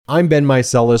I'm Ben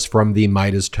Meiselas from the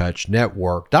Midas Touch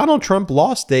Network. Donald Trump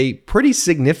lost a pretty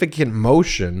significant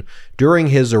motion during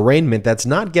his arraignment that's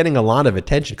not getting a lot of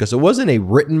attention because it wasn't a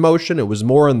written motion. It was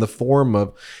more in the form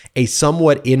of a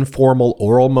somewhat informal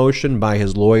oral motion by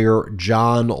his lawyer,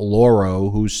 John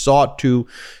Lauro, who sought to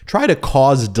try to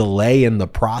cause delay in the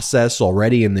process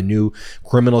already in the new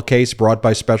criminal case brought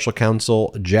by special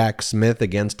counsel Jack Smith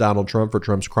against Donald Trump for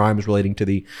Trump's crimes relating to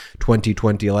the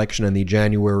 2020 election and the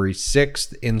January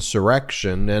 6th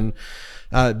insurrection. And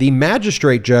the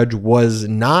magistrate judge was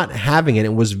not having it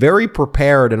and was very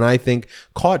prepared, and I think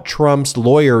caught Trump's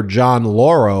lawyer, John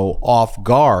Lauro, off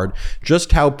guard,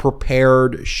 just how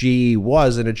prepared she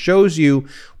was. And it shows you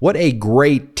what a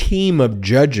great team of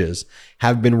judges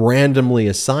have been randomly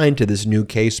assigned to this new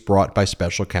case brought by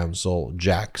special counsel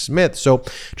Jack Smith. So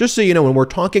just so you know, when we're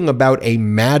talking about a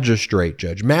magistrate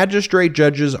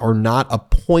judges are not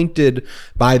appointed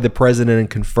by the president and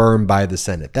confirmed by the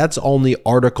Senate. That's only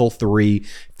Article 3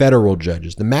 federal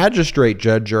judges. The magistrate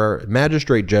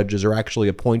judges are actually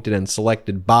appointed and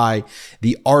selected by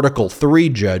the Article 3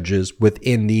 judges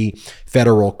within the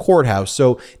federal courthouse.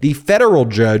 So the federal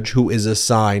judge who is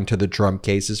assigned to the Trump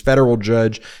case is federal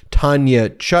judge Tanya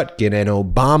Chutkan, an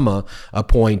Obama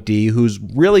appointee, who's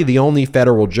really the only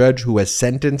federal judge who has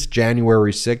sentenced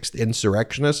January 6th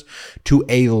insurrectionists to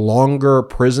a longer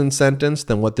prison sentence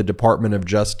than what the Department of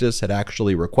Justice had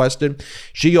actually requested.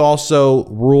 She also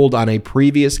ruled on a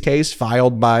previous case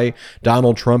filed by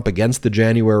Donald Trump against the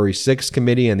January 6th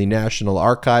committee and the National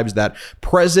Archives that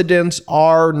presidents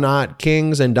are not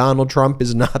kings and Donald Trump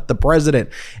is not the president.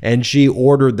 And she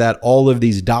ordered that all of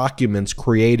these documents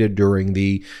created during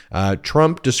the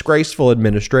Trump disgraceful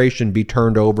administration be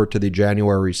turned over to the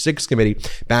January 6th committee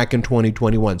back in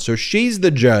 2021. So she's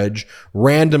the judge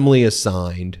randomly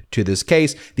assigned to this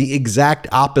case, the exact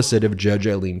opposite of Judge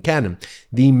Aileen Cannon.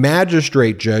 The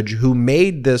magistrate judge who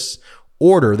made this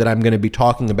order that I'm going to be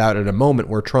talking about in a moment,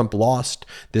 where Trump lost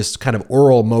this kind of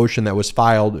oral motion that was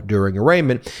filed during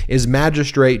arraignment, is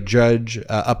Magistrate Judge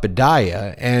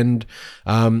Upadhyaya. And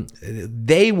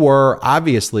they were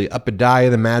obviously,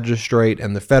 Upadhyaya, the magistrate,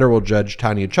 and the federal judge,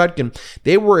 Tanya Chutkan,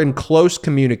 they were in close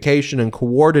communication and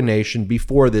coordination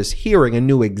before this hearing and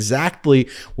knew exactly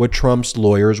what Trump's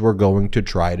lawyers were going to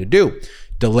try to do.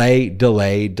 Delay,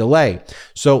 delay, delay.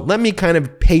 So let me kind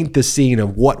of paint the scene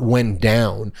of what went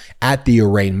down at the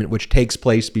arraignment, which takes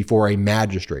place before a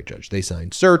magistrate judge. They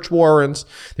sign search warrants.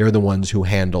 They're the ones who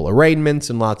handle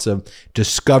arraignments, and lots of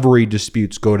discovery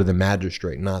disputes go to the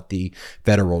magistrate, not the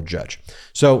federal judge.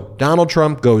 So Donald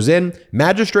Trump goes in.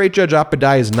 Magistrate Judge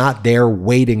Upadhyaya is not there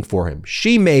waiting for him.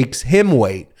 She makes him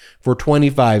wait for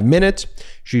 25 minutes.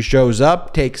 She shows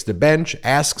up, takes the bench,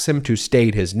 asks him to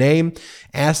state his name,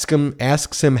 asks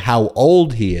him how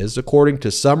old he is. According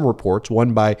to some reports,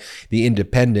 one by The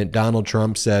Independent, Donald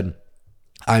Trump said,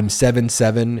 "I'm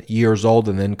 77 years old,"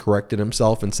 and then corrected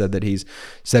himself and said that he's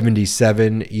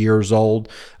 77 years old.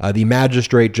 The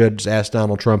magistrate judge asked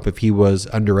Donald Trump if he was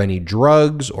under any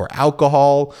drugs or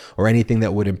alcohol or anything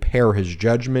that would impair his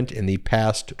judgment in the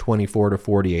past 24 to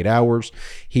 48 hours.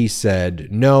 He said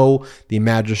no. The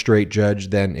magistrate judge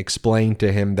then explained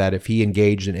to him that if he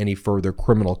engaged in any further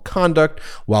criminal conduct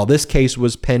while this case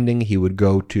was pending, he would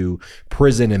go to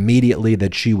prison immediately,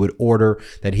 that she would order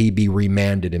that he be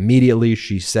remanded immediately.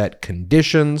 She set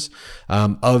conditions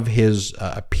of his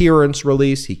appearance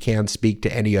release. He can't speak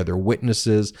to any other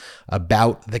witnesses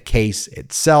about the case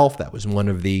itself. That was one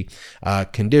of the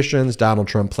conditions. Donald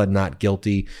Trump pled not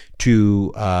guilty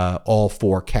to all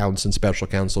 4 counts in special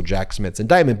counsel Jack Smith's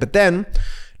indictment. But then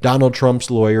Donald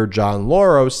Trump's lawyer, John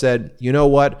Lauro, said, you know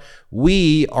what?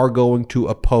 We are going to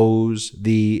oppose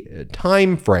the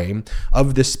time frame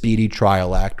of the Speedy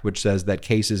Trial Act, which says that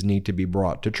cases need to be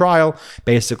brought to trial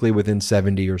basically within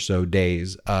 70 or so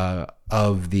days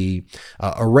of the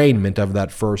arraignment of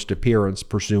that first appearance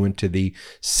pursuant to the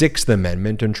 6th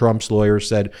Amendment. And Trump's lawyer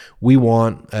said, we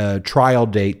want a trial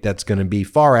date that's going to be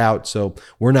far out, so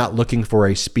we're not looking for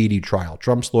a speedy trial.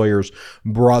 Trump's lawyers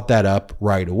brought that up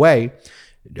right away.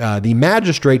 The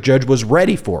magistrate judge was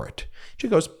ready for it. She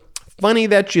goes, funny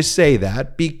that you say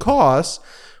that, because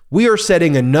we are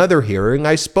setting another hearing.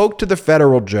 I spoke to the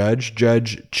federal judge,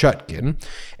 Judge Chutkan,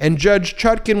 and Judge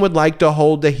Chutkan would like to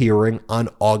hold a hearing on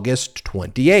August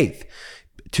 28th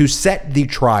to set the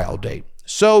trial date.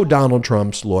 So Donald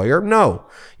Trump's lawyer, no,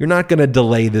 you're not going to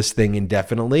delay this thing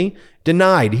indefinitely.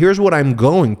 Denied. Here's what I'm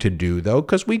going to do, though,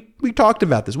 because we talked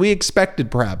about this. We expected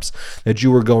perhaps that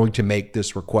you were going to make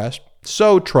this request.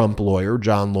 So Trump lawyer,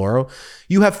 John Lauro,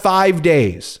 you have 5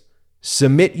 days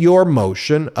Submit your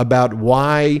motion about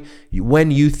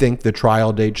when you think the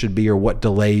trial date should be or what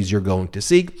delays you're going to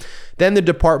seek. Then the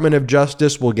Department of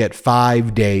Justice will get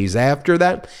 5 days after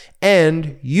that,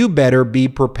 and you better be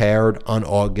prepared on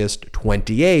August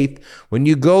 28th when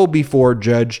you go before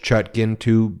Judge Chutkan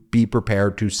to be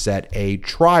prepared to set a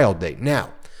trial date.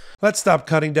 Now, let's stop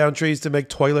cutting down trees to make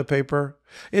toilet paper.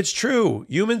 It's true.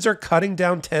 Humans are cutting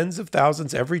down tens of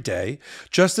thousands every day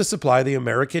just to supply the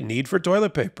American need for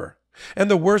toilet paper.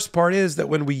 And the worst part is that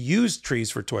when we use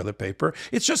trees for toilet paper,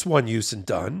 it's just one use and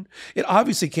done. It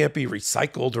obviously can't be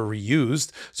recycled or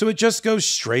reused, so it just goes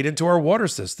straight into our water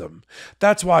system.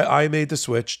 That's why I made the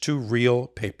switch to real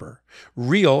paper.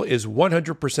 Real is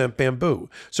 100% bamboo,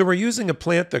 so we're using a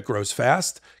plant that grows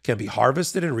fast, can be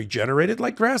harvested and regenerated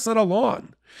like grass on a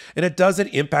lawn. And it doesn't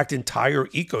impact entire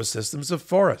ecosystems of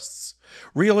forests.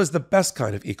 Real is the best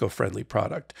kind of eco-friendly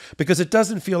product because it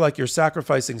doesn't feel like you're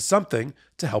sacrificing something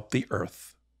to help the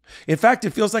earth. In fact,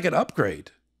 it feels like an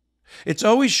upgrade. It's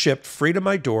always shipped free to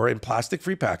my door in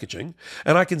plastic-free packaging,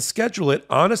 and I can schedule it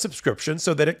on a subscription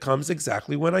so that it comes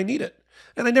exactly when I need it.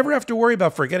 And I never have to worry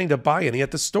about forgetting to buy any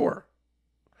at the store.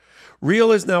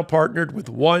 Real is now partnered with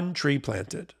One Tree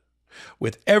Planted.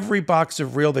 With every box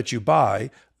of Real that you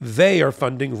buy, they are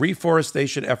funding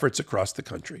reforestation efforts across the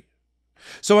country.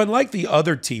 So unlike the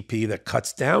other TP that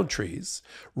cuts down trees,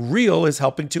 Real is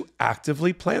helping to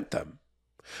actively plant them.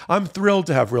 I'm thrilled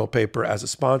to have Real Paper as a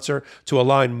sponsor to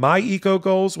align my eco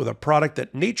goals with a product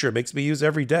that nature makes me use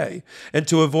every day and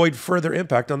to avoid further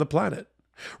impact on the planet.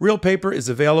 Real Paper is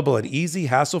available in easy,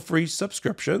 hassle-free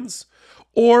subscriptions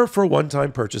or for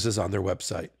one-time purchases on their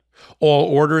website. All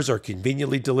orders are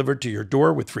conveniently delivered to your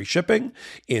door with free shipping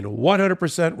in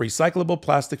 100% recyclable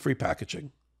plastic-free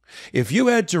packaging. If you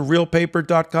head to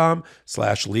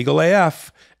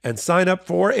realpaper.com/legalaf and sign up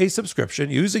for a subscription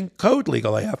using code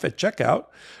LegalAF at checkout,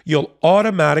 you'll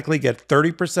automatically get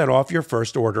 30% off your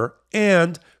first order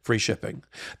and free shipping.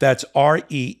 That's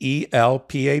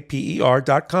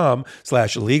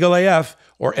REELPAPER.com/legalAF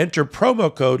or enter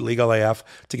promo code LegalAF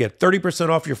to get 30%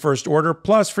 off your first order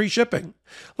plus free shipping.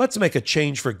 Let's make a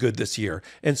change for good this year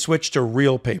and switch to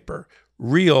Real Paper.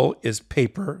 Real is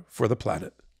paper for the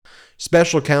planet.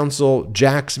 Special Counsel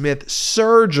Jack Smith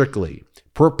surgically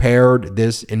prepared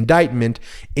this indictment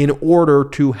in order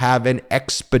to have an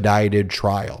expedited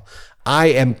trial. I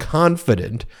am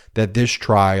confident that this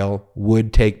trial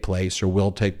would take place or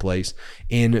will take place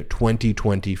in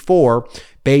 2024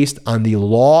 based on the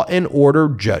law and order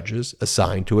judges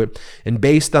assigned to it and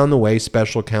based on the way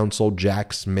Special Counsel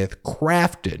Jack Smith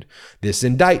crafted this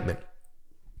indictment.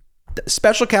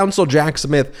 Special Counsel Jack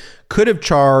Smith could have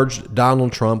charged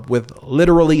Donald Trump with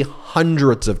literally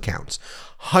hundreds of counts,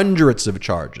 hundreds of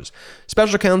charges.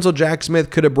 Special Counsel Jack Smith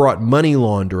could have brought money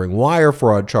laundering, wire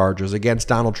fraud charges against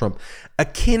Donald Trump,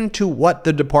 akin to what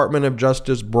the Department of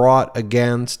Justice brought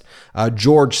against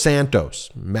George Santos,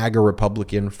 MAGA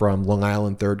Republican from Long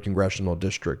Island 3rd Congressional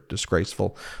District,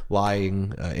 disgraceful,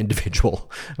 lying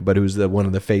individual, but who's one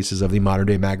of the faces of the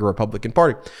modern-day MAGA Republican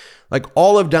Party. Like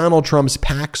all of Donald Trump's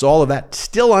PACs, all of that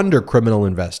still under criminal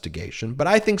investigation. But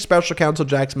I think Special Counsel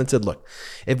Jack Smith said, look,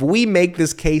 if we make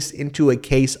this case into a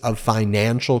case of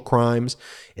financial crimes,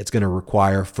 it's going to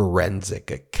require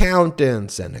forensic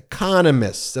accountants and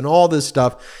economists and all this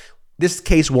stuff. This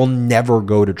case will never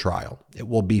go to trial. It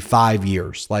will be 5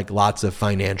 years, like lots of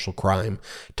financial crime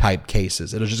type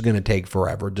cases. It's just going to take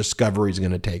forever. Discovery is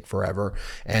going to take forever,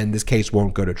 and this case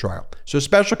won't go to trial. So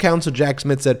Special Counsel Jack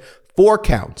Smith said 4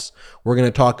 counts. We're going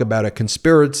to talk about a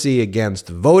conspiracy against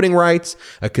voting rights,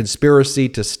 a conspiracy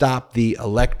to stop the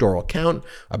electoral count,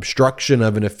 obstruction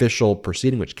of an official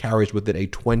proceeding, which carries with it a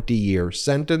 20-year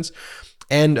sentence,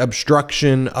 and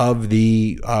obstruction of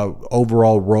the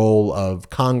overall role of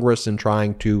Congress in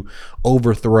trying to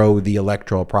overthrow the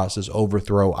electoral process,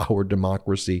 overthrow our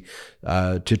democracy,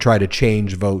 to try to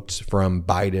change votes from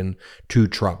Biden to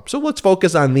Trump. So let's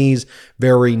focus on these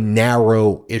very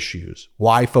narrow issues.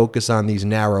 Why focus on these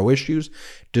narrow issues?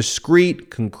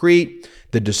 Discrete, concrete.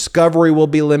 The discovery will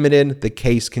be limited. The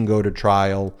case can go to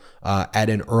trial at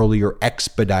an earlier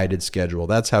expedited schedule.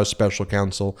 That's how Special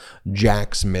Counsel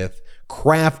Jack Smith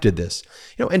crafted this.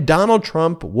 And Donald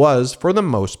Trump was, for the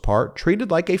most part, treated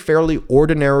like a fairly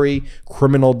ordinary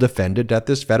criminal defendant at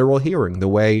this federal hearing. The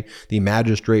way the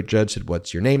magistrate judge said,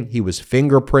 "What's your name?" He was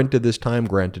fingerprinted this time.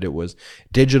 Granted, it was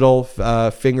digital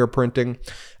fingerprinting.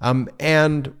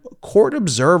 And court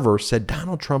observers said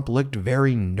Donald Trump looked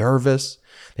very nervous.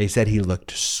 They said he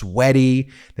looked sweaty.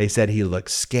 They said he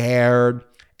looked scared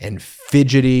and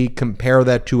fidgety. Compare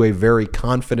that to a very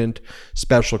confident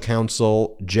Special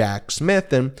Counsel Jack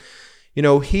Smith. And,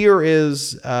 Here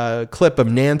is a clip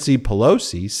of Nancy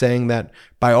Pelosi saying that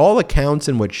by all accounts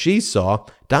in what she saw,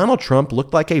 Donald Trump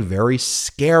looked like a very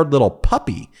scared little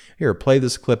puppy. Here, play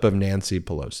this clip of Nancy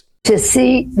Pelosi. To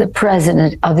see the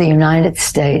president of the United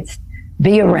States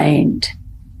be arraigned,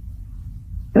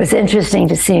 it was interesting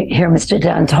to hear Mr.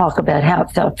 Dunn talk about how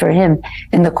it felt for him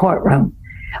in the courtroom.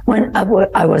 When I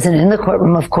wasn't in the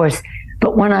courtroom, of course,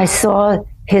 but when I saw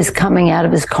his coming out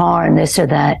of his car and this or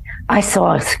that, I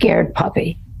saw a scared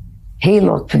puppy. He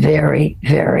looked very,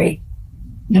 very,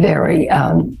 very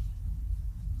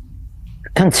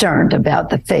concerned about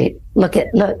the fate. Look at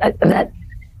that.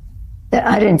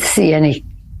 I didn't see any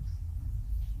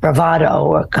bravado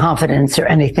or confidence or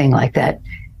anything like that.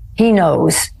 He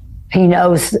knows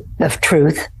the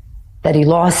truth, that he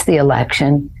lost the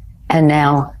election, and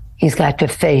now he's got to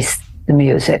face the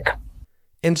music.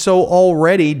 And so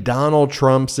already Donald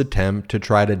Trump's attempt to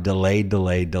try to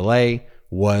delay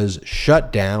was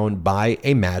shut down by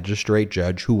a magistrate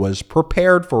judge who was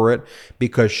prepared for it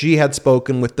because she had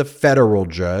spoken with the federal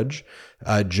judge,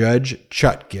 Judge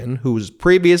Chutkan, who's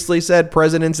previously said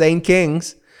presidents ain't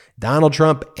kings. Donald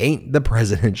Trump ain't the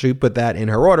president. She put that in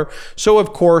her order. So,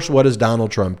 of course, what is Donald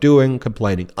Trump doing?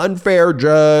 Complaining, unfair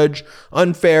judge,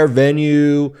 unfair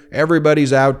venue,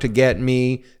 everybody's out to get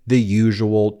me, the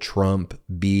usual Trump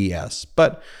BS.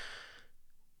 But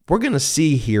we're going to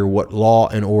see here what law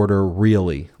and order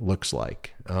really looks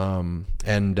like.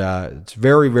 It's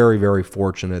very, very, very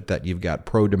fortunate that you've got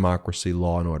pro-democracy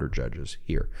law and order judges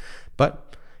here. But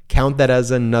count that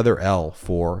as another L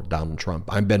for Donald Trump.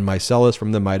 I'm Ben Meiselas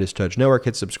from the Midas Touch Network.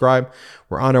 Hit subscribe.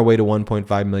 We're on our way to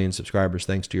 1.5 million subscribers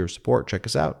thanks to your support. Check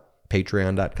us out.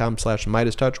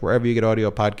 Patreon.com/Midas Touch, wherever you get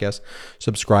audio podcasts.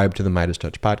 Subscribe to the Midas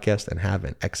Touch podcast and have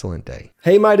an excellent day.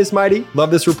 Hey, Midas Mighty.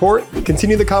 Love this report?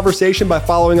 Continue the conversation by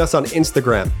following us on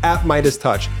Instagram @Midas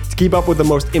Touch to keep up with the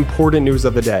most important news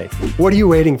of the day. What are you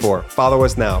waiting for? Follow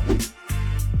us now.